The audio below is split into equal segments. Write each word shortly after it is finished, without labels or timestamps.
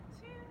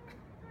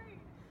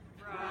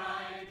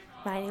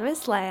My name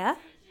is Leia.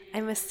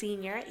 I'm a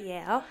senior at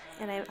Yale,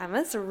 and I'm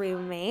Emma's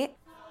roommate.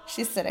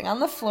 She's sitting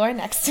on the floor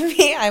next to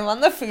me. I'm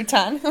on the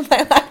futon. Am I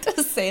allowed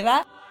to say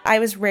that? I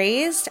was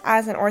raised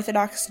as an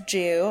Orthodox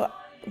Jew,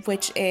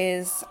 which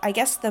is, I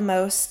guess, the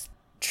most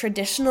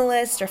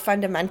traditionalist or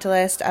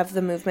fundamentalist of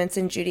the movements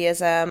in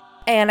Judaism.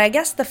 And I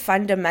guess the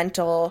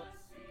fundamental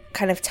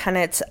kind of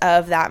tenets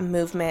of that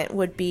movement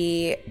would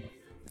be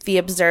the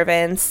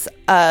observance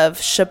of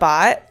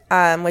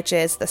Shabbat, which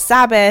is the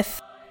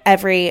Sabbath,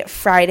 every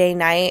Friday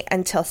night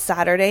until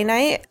Saturday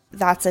night.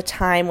 That's a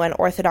time when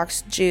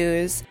Orthodox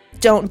Jews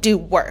don't do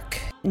work,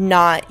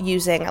 not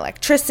using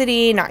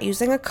electricity, not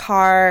using a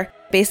car.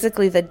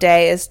 Basically, the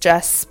day is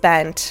just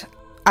spent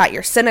at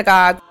your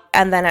synagogue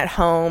and then at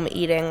home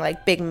eating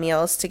like big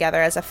meals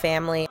together as a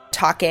family,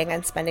 talking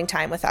and spending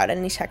time without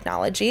any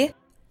technology.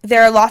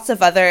 There are lots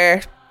of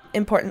other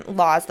important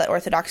laws that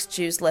Orthodox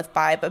Jews live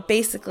by, but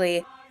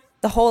basically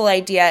the whole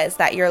idea is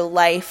that your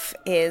life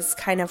is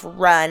kind of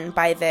run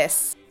by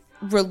this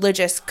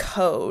religious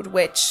code,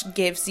 which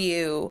gives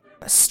you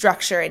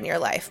structure in your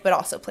life, but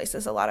also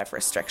places a lot of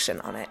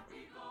restriction on it.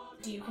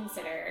 Do you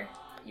consider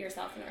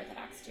yourself an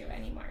Orthodox Jew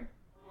anymore?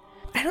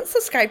 I don't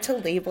subscribe to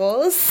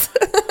labels.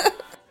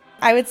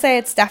 I would say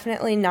it's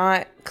definitely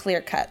not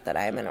clear-cut that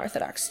I'm an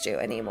Orthodox Jew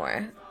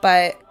anymore,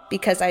 but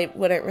because I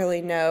wouldn't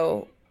really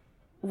know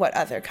what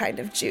other kind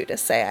of Jew to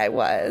say I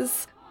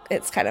was,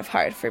 it's kind of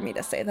hard for me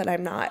to say that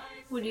I'm not.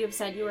 Would you have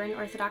said you were an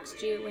Orthodox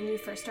Jew when you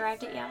first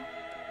arrived at Yale?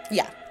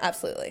 Yeah,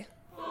 absolutely.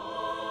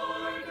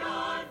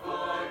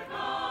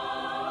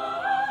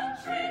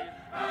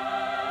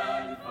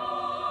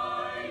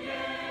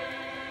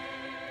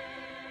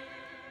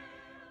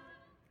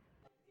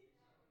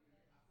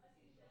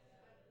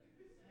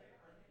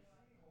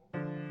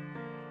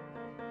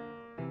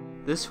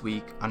 This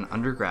week on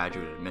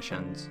Undergraduate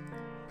Admissions,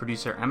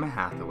 producer Emma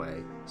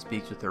Hathaway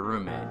speaks with her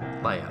roommate,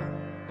 Leia,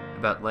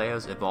 about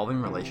Leia's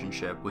evolving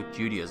relationship with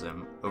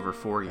Judaism over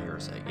 4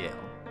 years at Yale.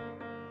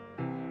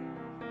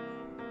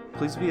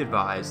 Please be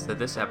advised that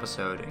this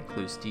episode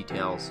includes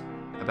details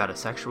about a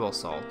sexual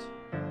assault,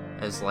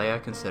 as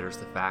Leia considers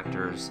the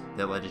factors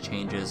that led to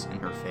changes in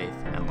her faith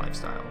and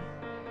lifestyle.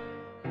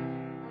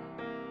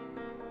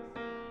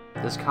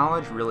 Does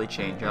college really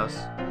change us?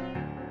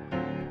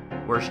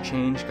 Or is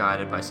change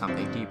guided by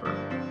something deeper?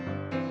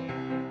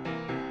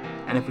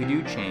 And if we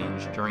do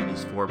change during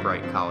these 4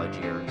 bright college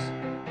years,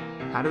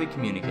 how do we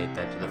communicate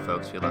that to the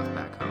folks we left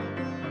back home?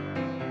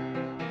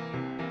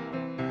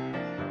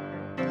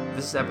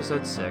 This is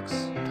episode 6,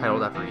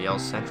 titled after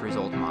Yale's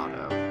centuries-old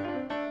motto,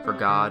 For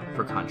God,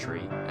 for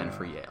Country, and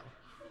for Yale.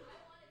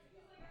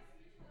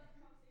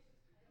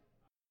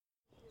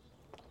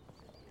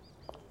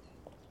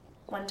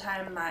 One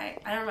time I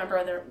don't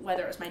remember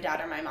whether it was my dad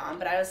or my mom,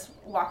 but I was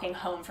walking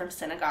home from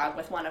synagogue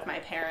with one of my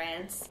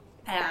parents,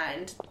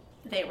 and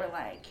they were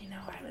like,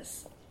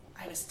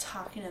 I was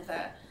talking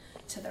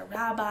to the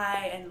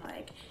rabbi, and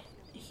like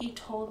he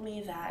told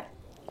me that,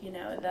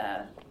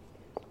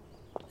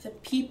 the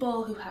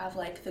people who have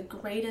like the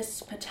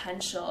greatest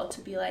potential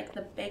to be like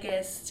the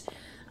biggest,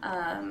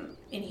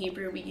 in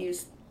Hebrew we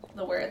use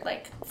the word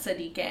like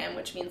tzaddikim,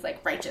 which means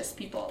like righteous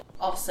people,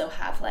 also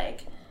have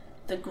like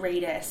the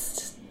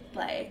greatest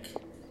like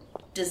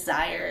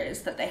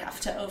desires that they have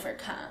to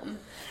overcome.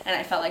 And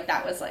I felt like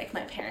that was like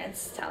my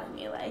parents telling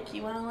me like,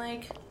 you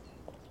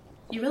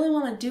really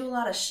want to do a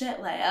lot of shit,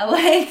 Leia,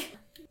 like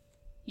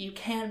you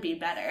can be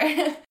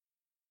better.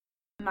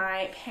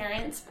 My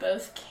parents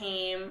both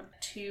came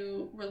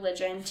to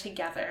religion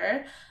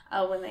together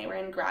when they were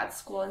in grad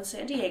school in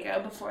San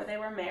Diego before they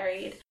were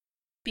married.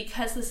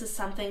 Because this is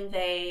something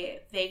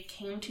they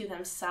came to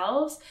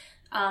themselves,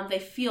 they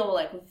feel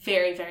like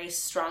very, very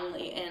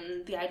strongly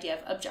in the idea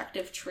of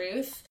objective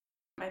truth.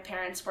 My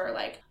parents were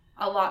like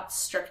a lot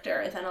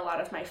stricter than a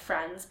lot of my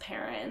friends'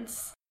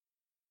 parents.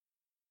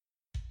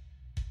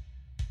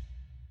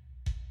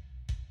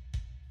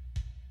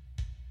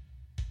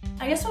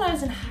 I guess when I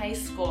was in high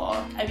school,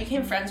 I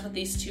became friends with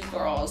these 2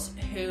 girls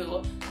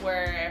who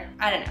were,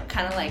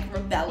 kind of like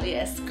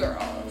rebellious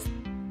girls.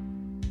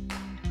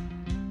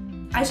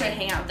 I started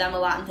hanging out with them a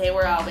lot, and they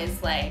were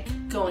always like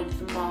going to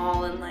the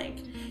mall and like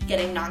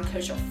getting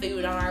non-kosher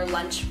food on our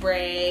lunch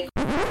break.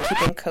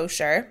 Keeping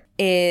kosher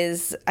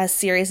is a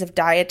series of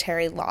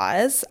dietary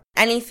laws.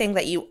 Anything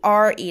that you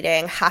are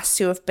eating has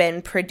to have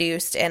been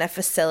produced in a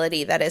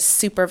facility that is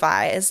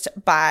supervised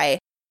by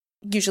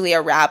usually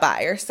a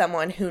rabbi or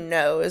someone who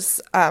knows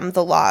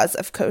the laws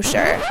of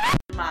kosher.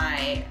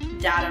 My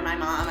dad or my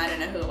mom, I don't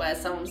know who it was,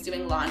 someone was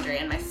doing laundry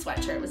and my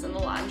sweatshirt was in the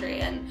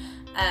laundry, and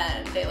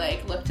they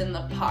like looked in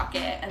the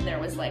pocket and there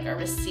was like a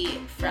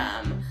receipt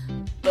from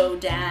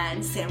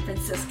Boudin, San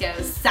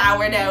Francisco's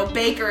sourdough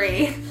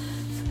bakery,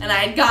 and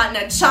I had gotten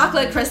a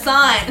chocolate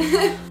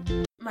croissant.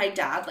 My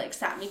dad like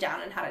sat me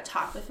down and had a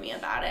talk with me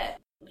about it.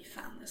 We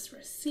found this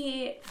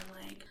receipt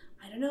and like,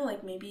 I don't know,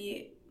 like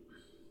maybe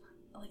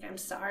like, I'm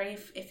sorry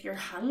if you're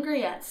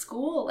hungry at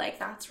school, like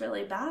that's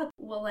really bad.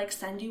 We'll like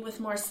send you with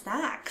more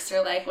snacks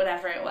or like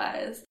whatever it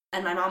was.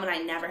 And my mom and I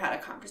never had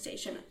a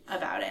conversation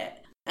about it.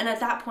 And at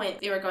that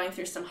point, they were going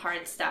through some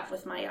hard stuff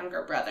with my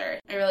younger brother.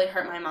 It really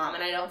hurt my mom,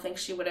 and I don't think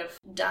she would have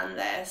done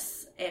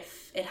this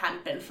if it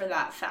hadn't been for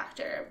that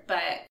factor.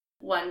 But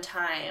one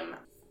time,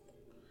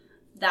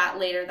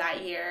 later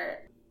that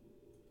year,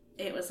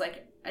 it was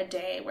like a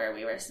day where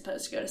we were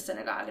supposed to go to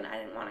synagogue, and I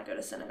didn't want to go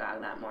to synagogue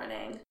that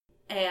morning.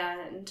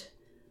 And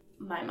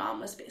my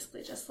mom was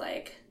basically just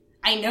like,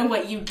 I know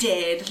what you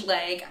did.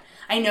 Like,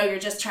 I know you're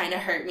just trying to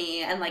hurt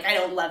me, and, like, I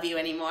don't love you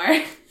anymore.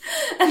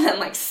 And then,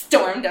 like,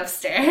 stormed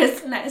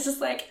upstairs. And I was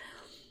just like,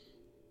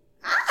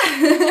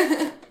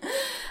 ah.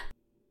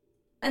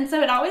 And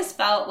so it always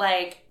felt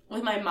like,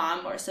 with my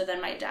mom more so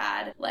than my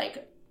dad,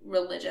 like,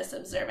 religious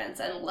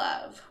observance and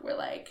love were,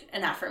 like,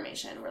 an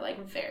affirmation. We're,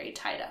 like, very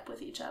tied up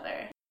with each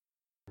other.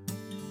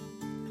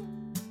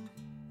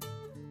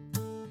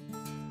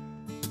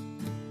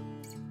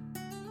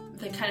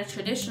 The kind of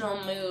traditional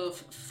move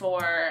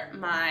for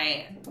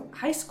my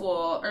high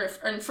school, or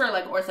for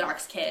like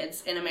Orthodox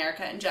kids in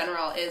America in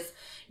general, is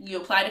you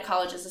apply to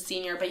college as a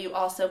senior, but you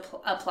also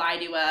apply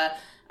to a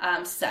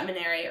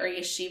seminary or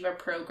yeshiva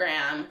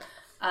program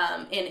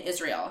in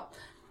Israel.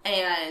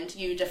 And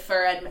you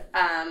defer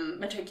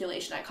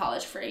matriculation at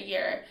college for a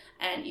year,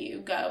 and you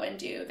go and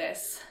do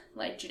this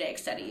like Judaic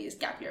Studies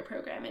gap year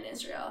program in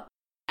Israel.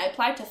 I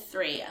applied to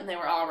 3, and they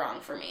were all wrong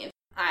for me.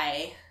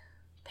 I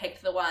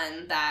picked the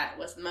one that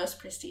was the most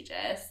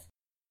prestigious,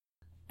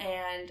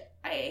 and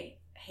I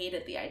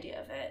hated the idea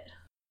of it.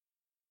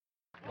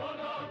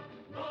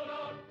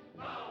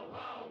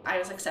 I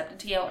was accepted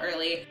to Yale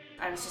early.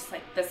 I was just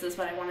like, this is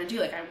what I want to do.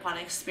 Like, I want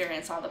to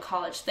experience all the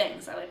college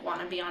things. I, like,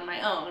 want to be on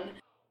my own.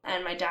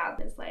 And my dad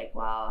was like,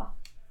 well,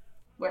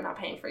 we're not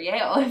paying for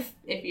Yale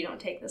if you don't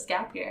take this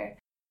gap year.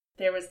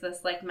 There was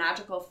this, like,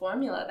 magical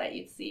formula that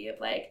you'd see of,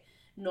 like,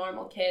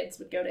 normal kids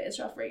would go to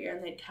Israel for a year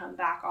and they'd come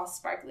back all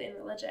sparkly and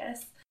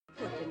religious.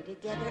 Put them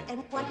together,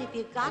 and what have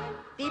you got?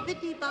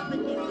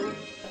 Bibbidi-bobbidi-boo.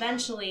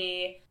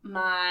 Eventually,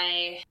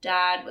 my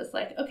dad was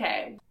like,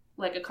 okay,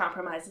 like, a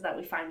compromise is that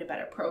we find a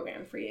better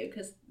program for you,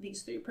 because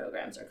these 3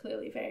 programs are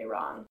clearly very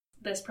wrong.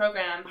 This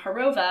program,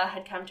 Harova,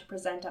 had come to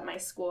present at my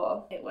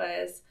school. It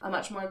was a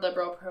much more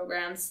liberal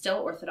program, still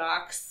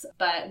Orthodox,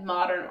 but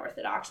modern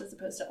Orthodox as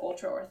opposed to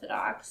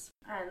ultra-Orthodox.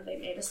 And they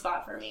made a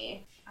spot for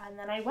me, and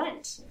then I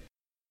went.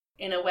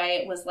 In a way,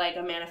 it was like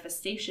a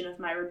manifestation of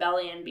my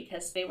rebellion,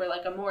 because they were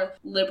like a more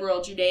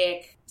liberal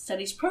Judaic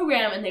studies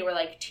program, and they were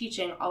like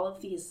teaching all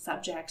of these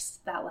subjects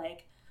that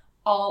like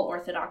all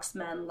Orthodox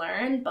men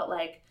learn, but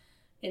like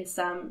in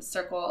some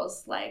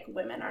circles, like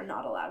women are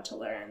not allowed to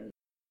learn.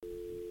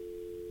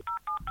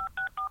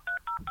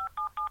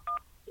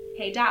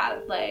 Hey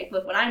Dad, like,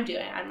 look what I'm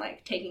doing. I'm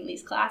like taking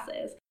these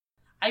classes.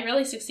 I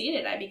really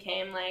succeeded. I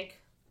became like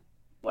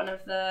one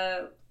of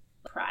the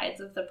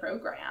prides of the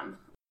program,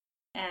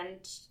 and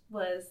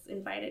was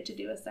invited to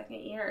do a second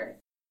year.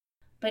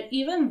 But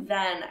even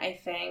then, I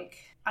think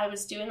I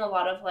was doing a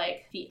lot of,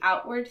 like, the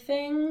outward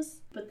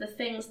things, but the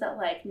things that,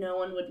 like, no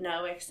one would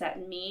know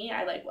except me,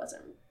 I, like,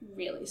 wasn't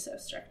really so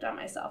strict on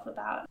myself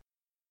about.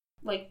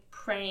 Like,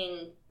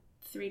 praying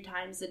 3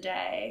 times a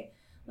day,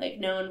 like,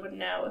 no one would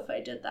know if I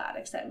did that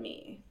except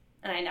me,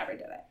 and I never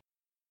did it.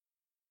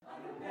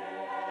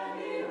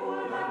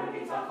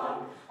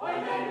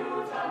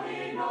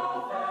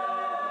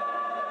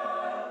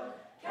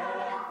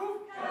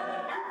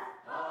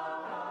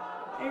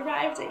 I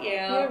arrived at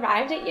Yale. You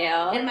arrived at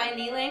Yale. In my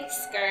knee-length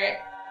skirt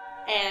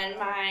and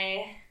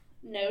my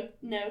no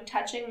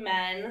touching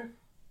men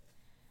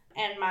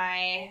and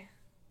my,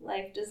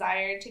 like,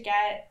 desire to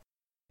get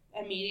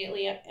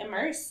immediately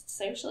immersed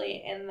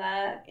socially in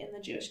the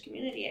Jewish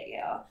community at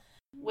Yale,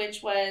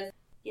 which was,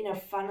 you know,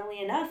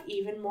 funnily enough,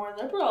 even more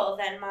liberal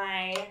than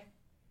my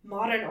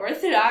modern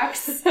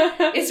Orthodox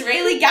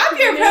Israeli gap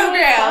year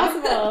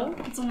program.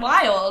 It's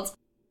wild.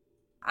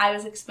 I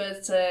was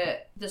exposed to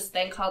this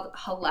thing called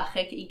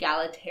halachic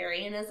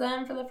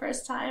egalitarianism for the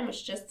first time,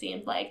 which just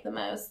seemed like the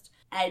most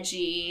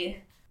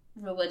edgy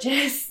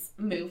religious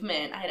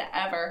movement I'd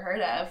ever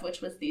heard of, which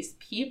was these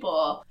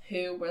people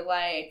who were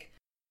like,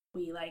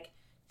 we like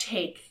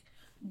take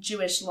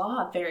Jewish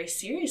law very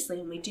seriously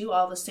and we do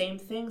all the same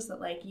things that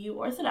like you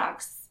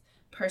Orthodox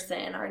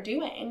person are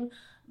doing,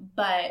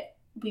 but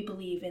we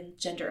believe in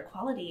gender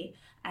equality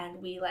and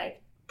we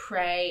like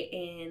pray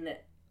in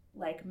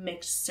like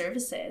mixed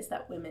services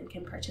that women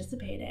can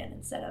participate in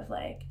instead of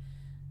like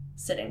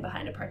sitting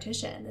behind a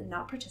partition and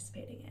not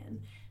participating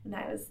in. And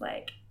I was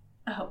like,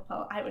 oh,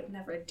 well, I would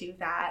never do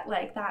that.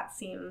 Like, that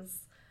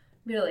seems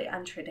really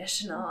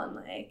untraditional and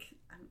like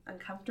I'm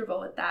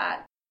uncomfortable with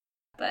that.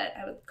 But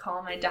I would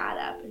call my dad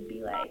up and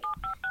be like,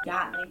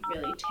 yeah, they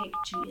really take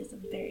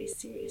Judaism very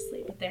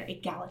seriously, but they're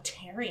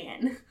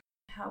egalitarian.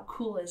 How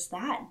cool is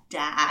that,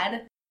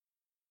 Dad?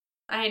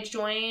 I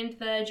joined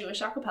the Jewish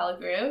a cappella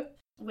group,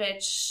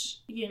 which,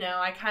 you know,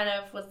 I kind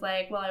of was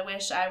like, well, I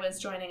wish I was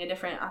joining a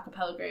different a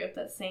cappella group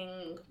that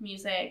sang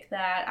music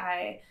that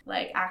I,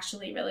 like,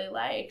 actually really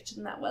liked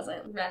and that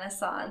wasn't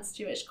Renaissance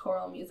Jewish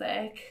choral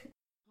music.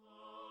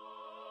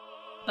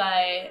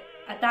 But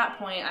at that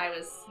point, I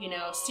was, you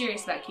know,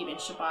 serious about keeping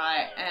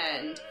Shabbat,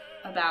 and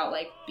about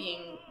like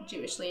being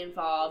Jewishly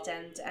involved,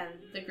 and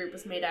the group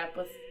was made up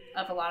of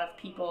a lot of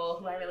people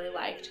who I really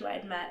liked, who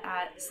I'd met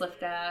at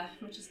Slivka,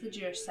 which is the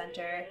Jewish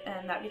Center,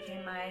 and that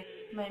became my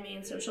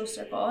main social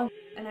circle,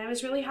 and I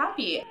was really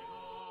happy.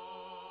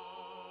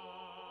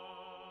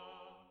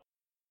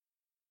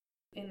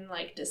 In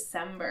like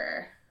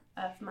December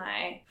of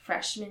my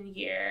freshman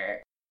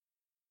year,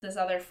 this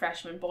other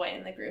freshman boy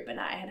in the group and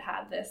I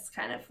had this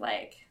kind of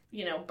like,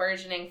 you know,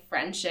 burgeoning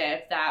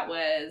friendship that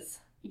was,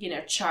 you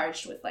know,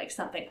 charged with like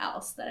something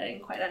else that I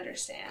didn't quite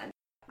understand.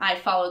 I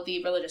followed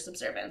the religious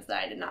observance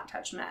that I did not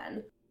touch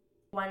men.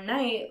 One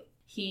night,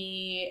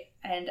 he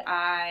and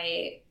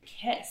I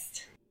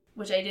kissed,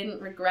 which I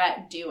didn't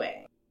regret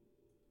doing.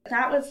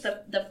 That was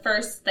the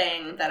first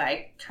thing that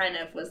I kind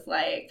of was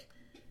like,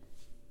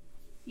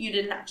 you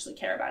didn't actually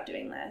care about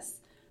doing this.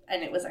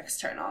 And it was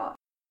external.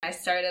 I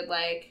started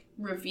like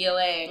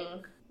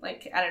revealing,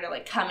 like, I don't know,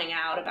 like coming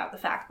out about the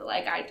fact that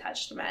like I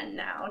touched men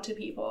now to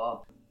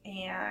people.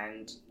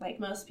 And like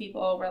most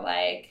people were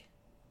like,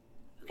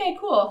 okay,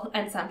 cool.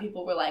 And some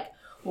people were like,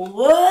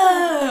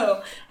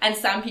 whoa. And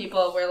some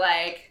people were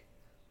like,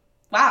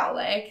 wow,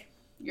 like,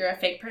 you're a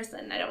fake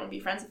person. I don't want to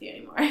be friends with you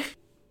anymore.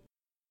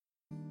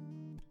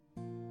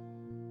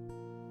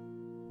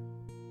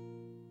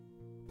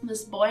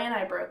 This boy and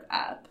I broke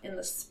up in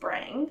the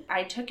spring.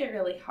 I took it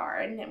really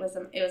hard, and it was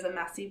a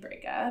messy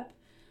breakup.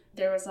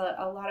 There was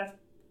a lot of,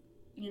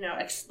 you know,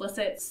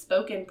 explicit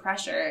spoken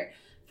pressure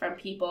from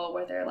people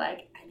where they're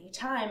like,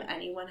 anytime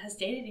anyone has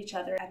dated each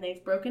other and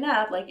they've broken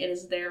up, like, it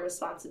is their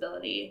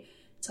responsibility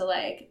to,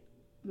 like,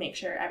 make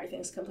sure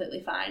everything's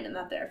completely fine and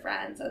that they're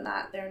friends and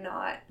that they're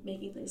not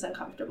making things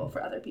uncomfortable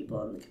for other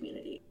people in the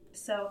community.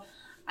 So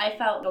I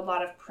felt a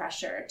lot of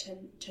pressure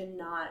to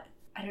not,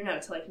 I don't know,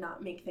 to, like,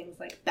 not make things,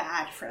 like,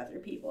 bad for other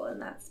people in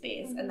that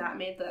space. Mm-hmm. And that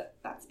made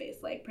that space,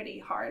 like, pretty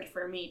hard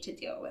for me to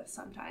deal with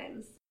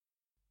sometimes.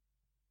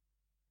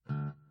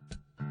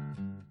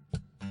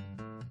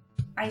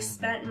 I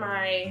spent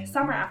my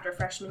summer after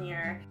freshman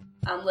year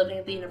living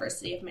at the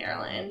University of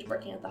Maryland,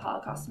 working at the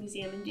Holocaust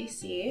Museum in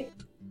D.C.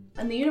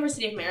 And the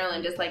University of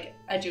Maryland is like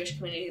a Jewish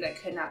community that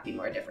could not be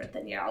more different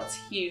than Yale. It's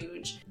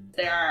huge.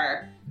 There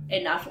are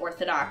enough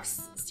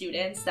Orthodox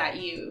students that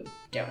you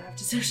don't have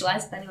to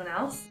socialize with anyone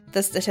else.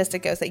 The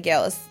statistic goes that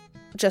Yale is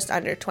just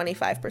under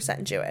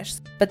 25% Jewish.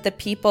 But the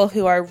people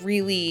who are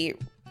really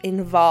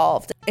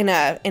involved in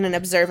an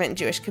observant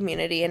Jewish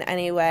community in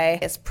any way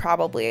is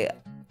probably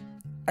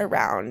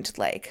around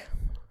like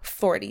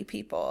 40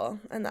 people,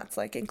 and that's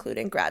like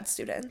including grad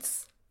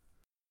students.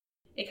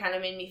 It kind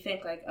of made me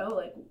think like, oh,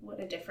 like what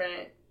a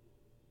different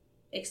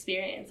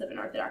experience of an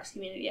Orthodox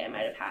community I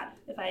might have had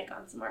if I had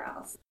gone somewhere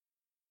else.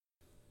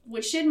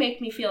 Which did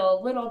make me feel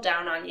a little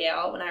down on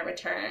Yale when I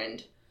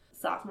returned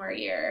sophomore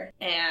year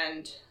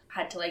and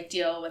had to like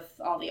deal with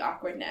all the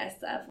awkwardness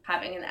of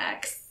having an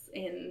ex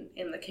in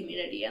the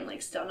community and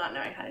like still not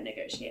knowing how to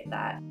negotiate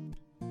that.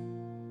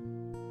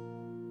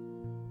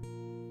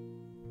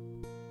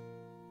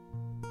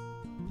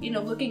 You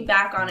know, looking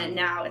back on it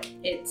now,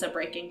 it's a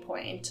breaking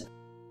point.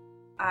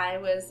 I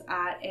was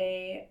at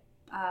a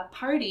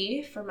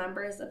party for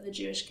members of the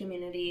Jewish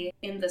community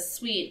in the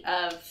suite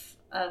of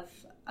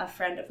a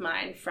friend of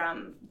mine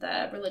from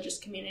the religious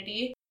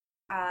community.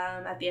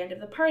 At the end of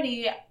the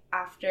party,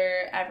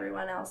 after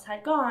everyone else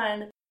had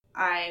gone,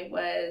 I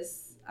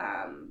was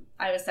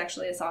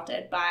sexually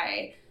assaulted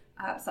by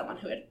someone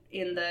who had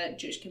in the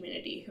Jewish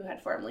community who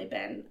had formerly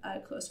been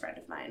a close friend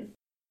of mine.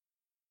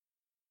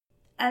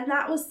 And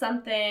that was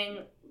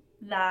something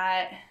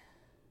that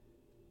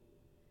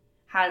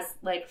has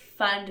like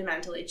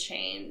fundamentally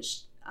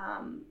changed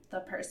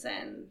the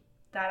person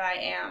that I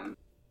am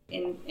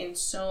in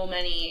so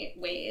many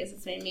ways.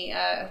 It's made me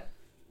a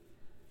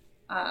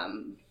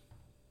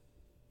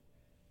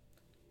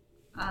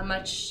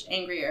much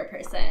angrier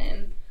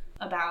person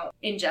about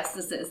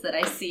injustices that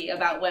I see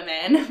about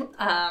women,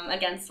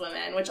 against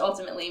women, which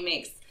ultimately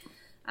makes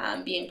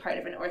being part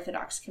of an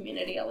Orthodox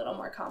community a little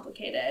more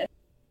complicated.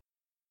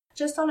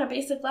 Just on a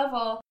basic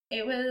level,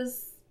 it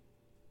was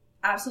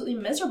absolutely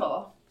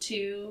miserable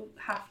to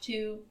have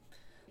to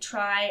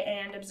try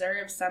and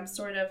observe some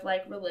sort of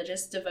like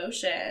religious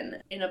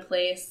devotion in a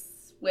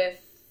place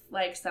with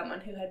like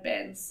someone who had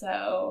been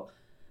so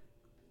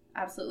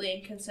absolutely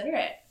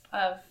inconsiderate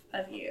of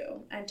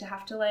you, and to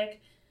have to like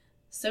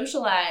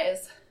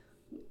socialize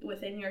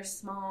within your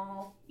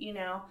small,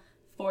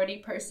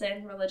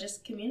 40-person religious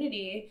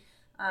community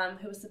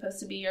who was supposed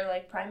to be your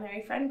like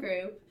primary friend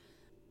group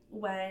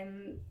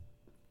when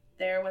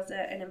there was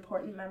an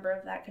important member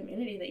of that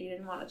community that you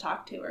didn't want to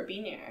talk to or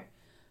be near,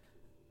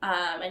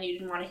 and you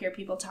didn't want to hear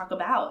people talk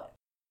about.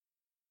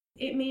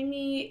 It made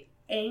me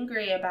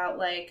angry about,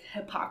 like,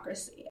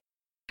 hypocrisy.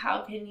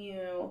 How can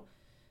you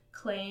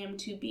claim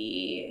to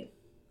be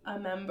a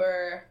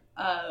member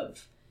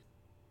of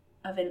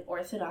an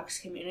Orthodox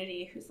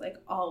community who's, like,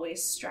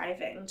 always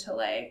striving to,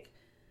 like,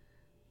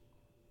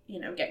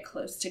 get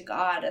close to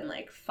God and,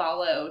 like,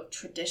 follow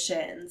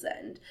traditions,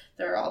 and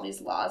there are all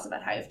these laws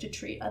about how you have to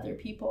treat other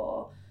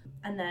people,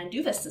 and then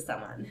do this to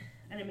someone.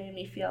 And it made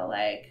me feel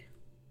like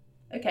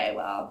okay,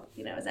 well,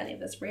 is any of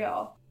this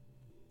real?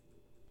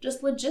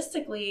 Just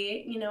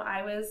logistically,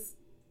 I was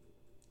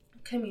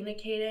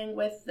communicating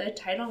with the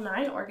Title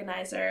IX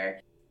organizer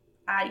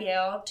at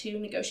Yale to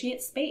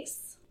negotiate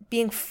space.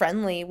 Being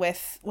friendly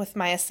with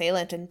my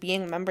assailant and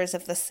being members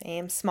of the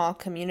same small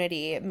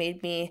community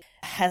made me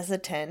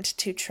hesitant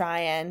to try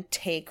and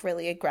take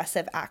really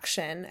aggressive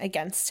action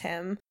against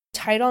him.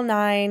 Title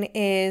IX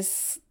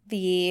is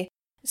the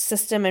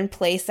system in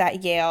place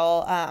at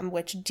Yale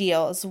which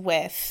deals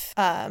with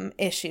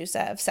issues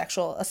of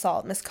sexual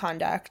assault,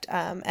 misconduct,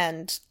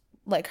 and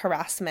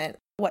harassment.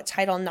 What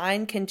Title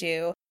IX can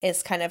do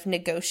is kind of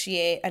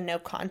negotiate a no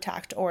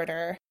contact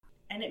order.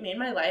 And it made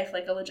my life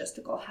like a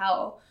logistical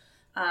hell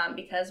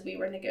because we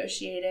were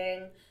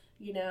negotiating,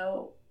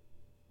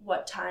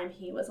 what time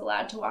he was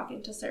allowed to walk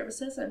into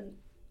services and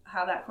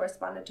how that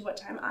corresponded to what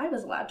time I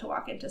was allowed to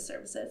walk into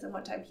services and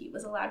what time he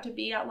was allowed to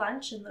be at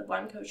lunch in the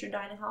one kosher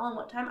dining hall and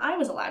what time I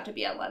was allowed to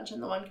be at lunch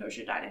in the one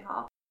kosher dining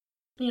hall.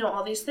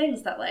 All these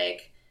things that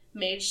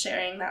made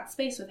sharing that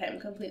space with him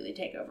completely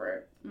take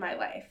over my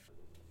life.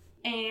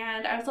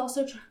 And I was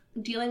also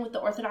dealing with the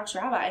Orthodox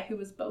rabbi who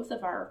was both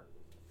of our,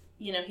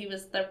 he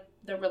was the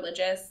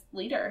religious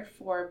leader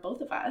for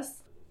both of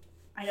us.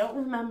 I don't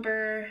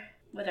remember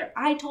whether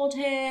I told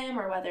him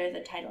or whether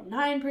the Title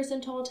IX person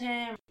told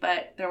him,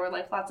 but there were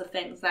lots of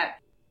things that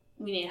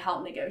we needed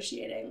help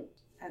negotiating,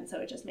 and so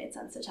it just made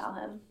sense to tell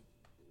him.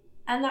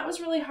 And that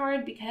was really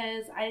hard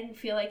because I didn't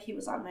feel like he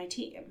was on my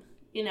team,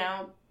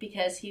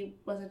 because he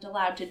wasn't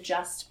allowed to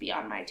just be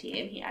on my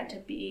team. He had to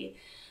be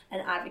an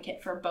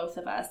advocate for both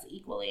of us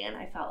equally, and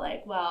I felt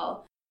like,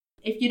 well,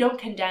 if you don't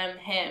condemn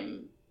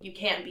him, you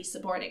can't be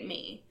supporting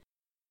me.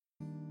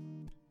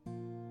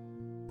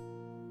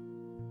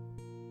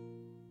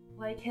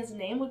 His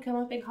name would come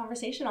up in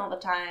conversation all the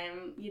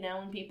time,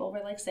 when people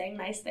were saying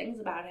nice things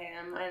about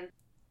him,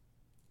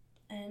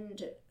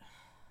 and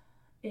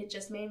it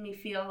just made me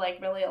feel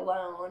really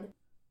alone.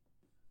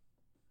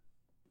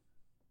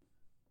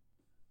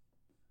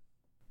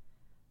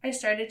 I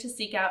started to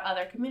seek out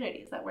other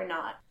communities that were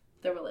not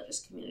the religious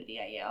community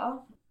at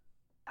Yale.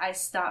 I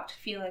stopped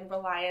feeling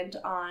reliant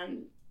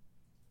on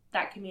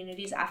that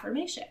community's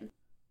affirmation.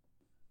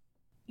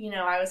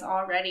 I was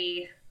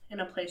already in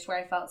a place where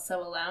I felt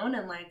so alone,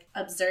 and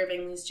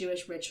observing these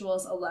Jewish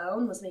rituals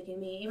alone was making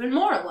me even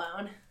more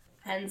alone.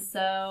 And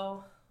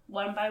so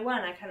one by one,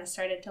 I kind of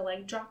started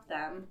to drop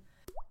them.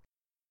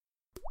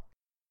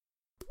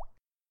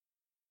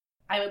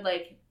 I would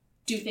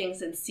do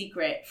things in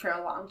secret for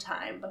a long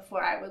time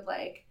before I would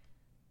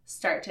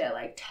start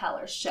to tell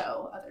or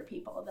show other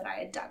people that I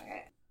had done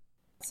it.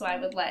 So I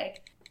would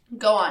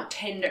go on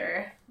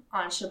Tinder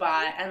on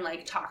Shabbat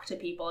and talk to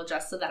people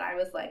just so that I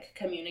was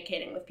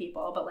communicating with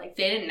people, but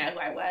they didn't know who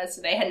I was,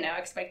 so they had no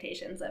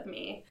expectations of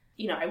me.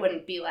 I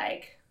wouldn't be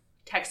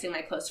texting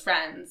my close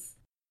friends.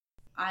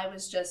 I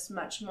was just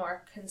much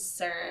more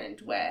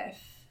concerned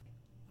with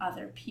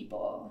other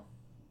people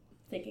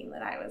thinking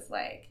that I was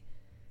a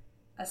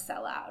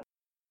sellout.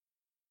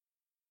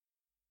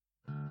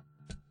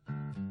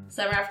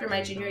 Summer after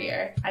my junior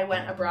year, I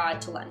went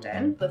abroad to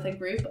London with a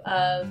group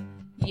of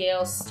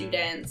Yale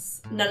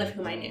students, none of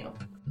whom I knew.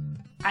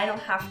 I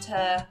don't have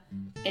to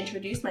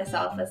introduce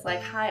myself as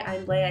hi,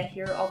 I'm Leah,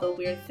 here are all the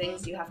weird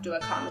things you have to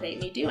accommodate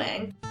me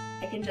doing.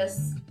 I can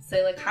just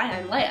say hi,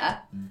 I'm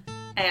Leah,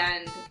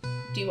 and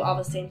do all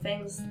the same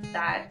things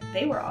that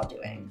they were all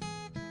doing.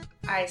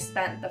 I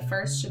spent the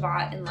first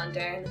Shabbat in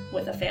London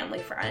with a family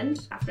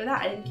friend. After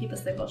that, I didn't keep a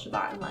single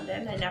Shabbat in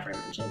London. I never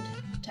mentioned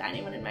to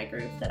anyone in my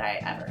group that I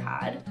ever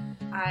had.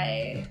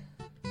 I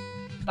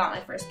bought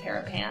my first pair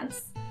of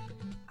pants.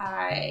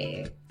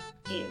 I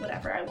ate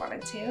whatever I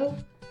wanted to.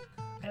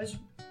 I was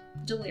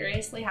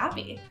deliriously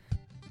happy.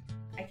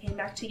 I came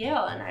back to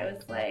Yale and I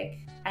was I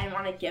didn't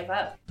want to give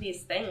up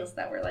these things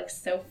that were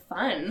so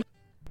fun.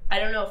 I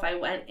don't know if I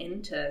went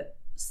into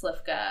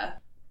Slivka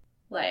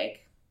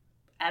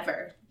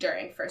ever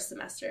during first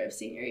semester of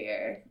senior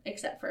year,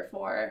 except for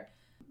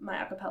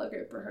my a cappella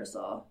group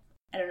rehearsal.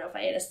 I don't know if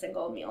I ate a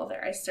single meal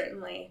there. I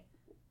certainly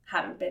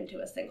haven't been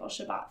to a single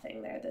Shabbat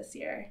thing there this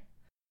year.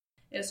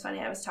 It was funny,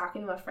 I was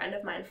talking to a friend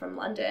of mine from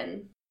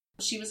London.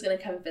 She was going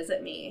to come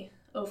visit me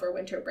over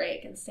winter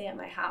break and stay at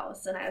my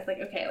house. And I was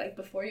okay,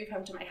 before you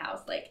come to my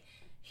house,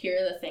 here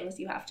are the things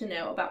you have to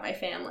know about my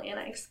family. And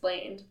I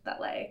explained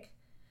that,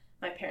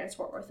 my parents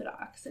were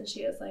Orthodox. And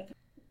she was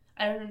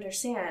I don't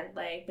understand,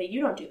 but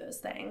you don't do those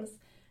things.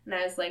 And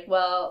I was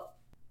well,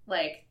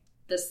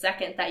 the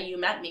second that you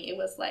met me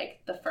was,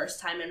 the first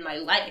time in my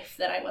life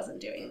that I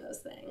wasn't doing those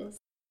things.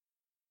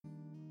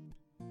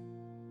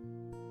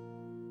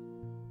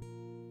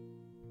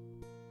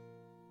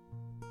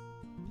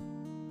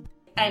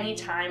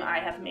 Anytime I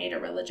have made a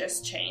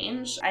religious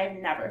change, I've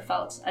never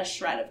felt a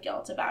shred of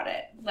guilt about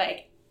it.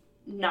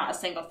 Not a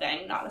single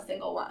thing, not a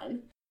single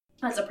one.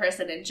 As a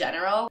person in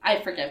general,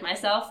 I forgive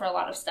myself for a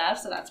lot of stuff,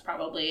 so that's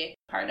probably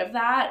part of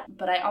that.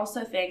 But I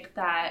also think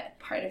that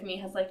part of me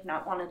has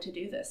not wanted to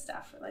do this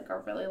stuff for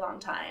a really long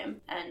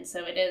time. And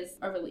so it is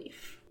a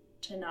relief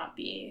to not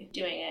be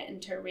doing it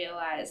and to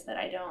realize that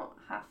I don't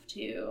have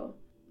to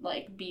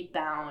like be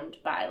bound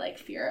by like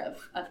fear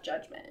of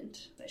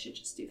judgment. I should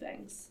just do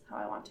things how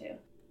I want to.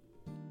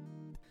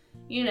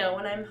 You know,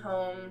 when I'm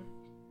home,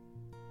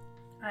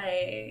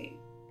 I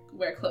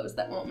wear clothes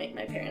that won't make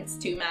my parents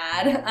too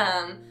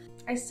mad.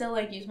 I still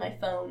like use my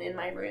phone in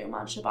my room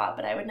on Shabbat,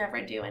 but I would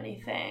never do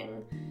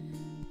anything,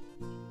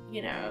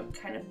 you know,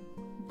 kind of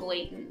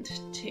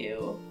blatant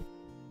to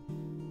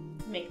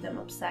make them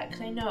upset,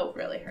 because I know it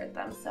really hurt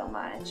them so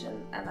much,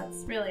 and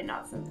that's really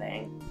not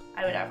something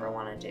I would ever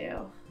want to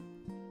do.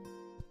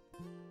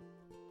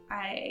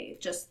 I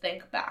just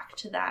think back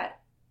to that,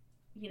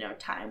 you know,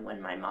 time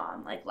when my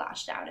mom like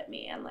lashed out at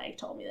me and like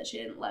told me that she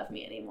didn't love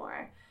me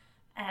anymore,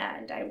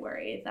 and I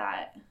worry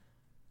that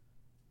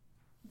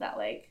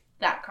like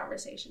that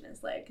conversation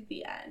is like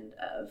the end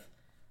of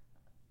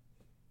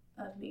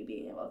me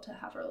being able to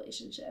have a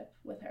relationship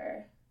with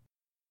her.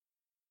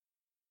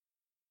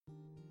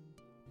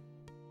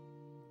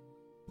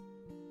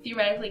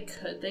 Theoretically,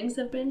 could things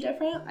have been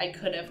different? I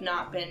could have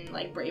not been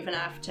like brave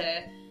enough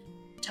to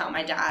tell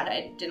my dad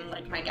I didn't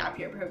like my gap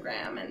year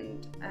program,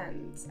 and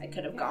I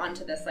could have gone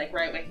to this like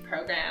right wing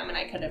program, and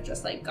I could have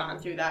just like gone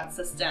through that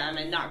system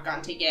and not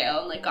gone to Yale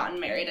and like gotten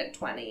married at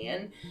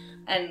 20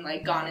 and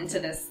like gone into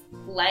this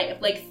life.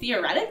 Like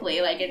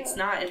theoretically, like it's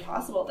not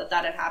impossible that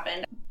had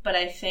happened. But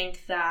I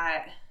think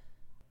that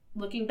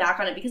looking back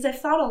on it, because I've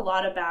thought a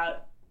lot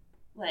about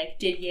like,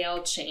 did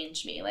Yale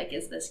change me? Like,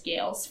 is this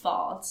Yale's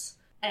fault?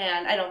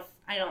 And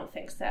I don't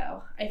think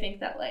so. I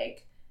think that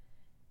like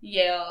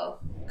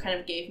Yale kind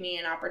of gave me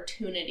an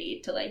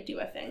opportunity to like do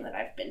a thing that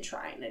I've been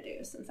trying to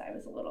do since I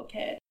was a little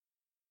kid.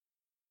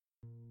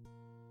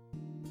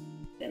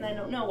 And I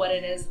don't know what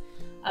it is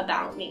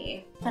about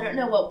me. I don't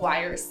know what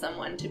wires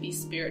someone to be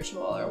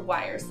spiritual or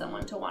wires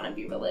someone to want to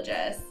be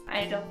religious.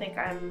 I don't think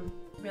I'm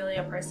really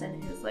a person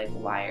who's like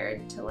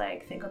wired to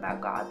like think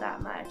about God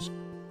that much.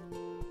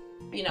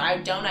 You know, I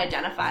don't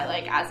identify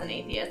like as an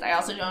atheist. I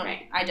also don't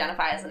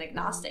identify as an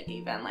agnostic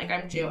even. Like,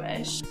 I'm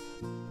Jewish.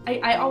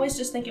 I always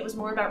just think it was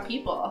more about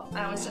people.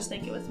 I always just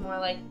think it was more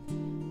like,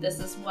 this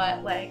is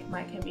what like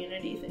my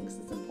community thinks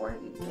is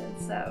important, and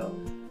so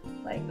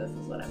like this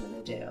is what I'm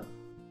gonna do.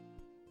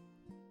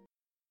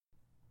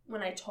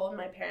 When I told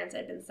my parents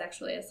I'd been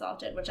sexually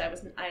assaulted, which I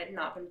had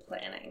not been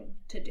planning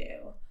to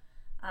do,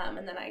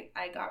 and then I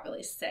got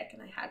really sick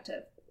and I had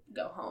to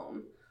go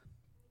home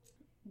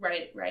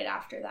right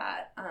after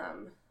that,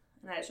 and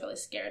I was really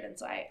scared, and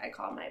so I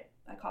called my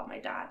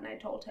dad and I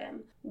told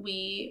him.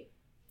 We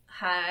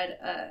had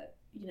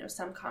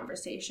some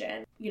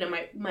conversation, you know,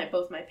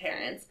 both my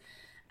parents,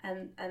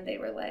 and they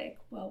were like,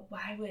 well,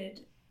 why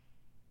would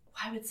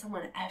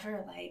someone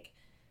ever like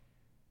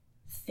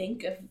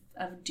think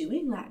of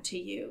doing that to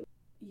you?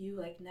 You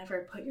like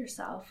never put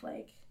yourself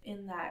like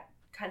in that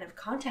kind of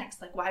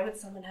context. Like, why would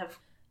someone have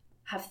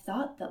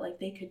thought that like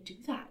they could do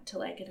that to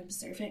like an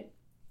observant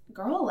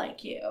girl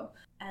like you?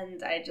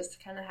 And I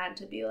just kind of had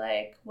to be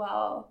like,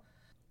 well,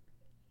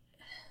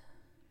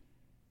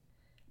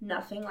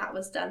 nothing that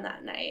was done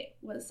that night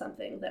was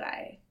something that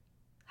I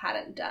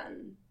hadn't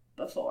done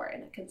before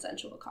in a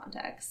consensual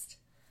context.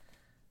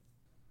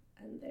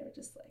 And they were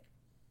just like,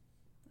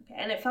 okay.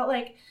 And it felt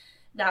like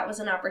that was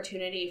an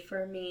opportunity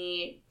for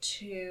me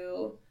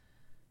to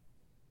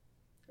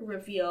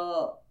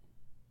reveal,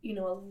 you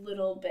know, a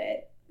little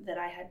bit that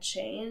I had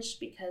changed,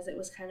 because it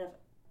was kind of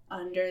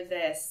under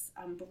this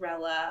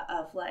umbrella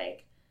of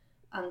like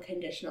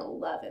unconditional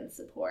love and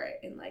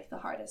support in like the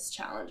hardest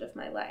challenge of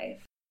my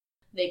life.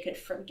 They could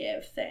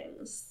forgive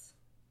things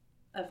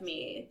of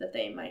me that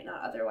they might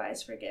not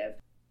otherwise forgive.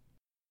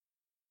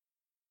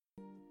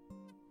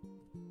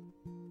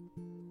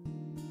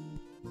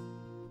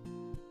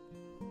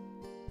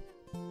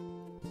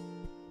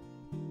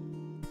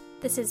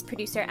 This is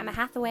producer Emma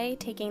Hathaway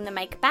taking the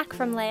mic back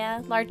from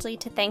Leah, largely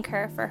to thank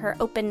her for her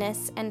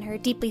openness and her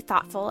deeply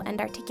thoughtful and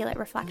articulate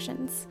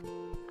reflections.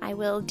 I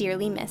will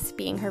dearly miss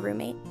being her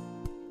roommate.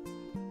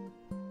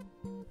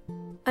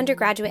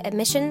 Undergraduate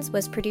Admissions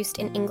was produced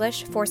in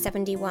English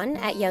 471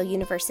 at Yale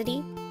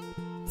University.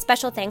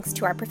 Special thanks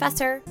to our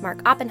professor,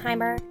 Mark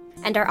Oppenheimer,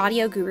 and our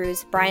audio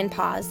gurus, Brian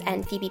Paz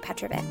and Phoebe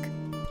Petrovic.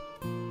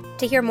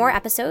 To hear more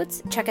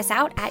episodes, check us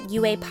out at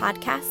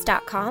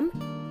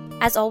uapodcast.com.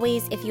 As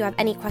always, if you have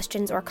any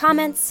questions or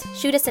comments,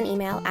 shoot us an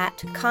email at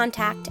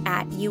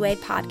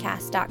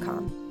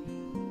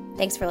contact@uapodcast.com.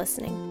 Thanks for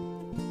listening.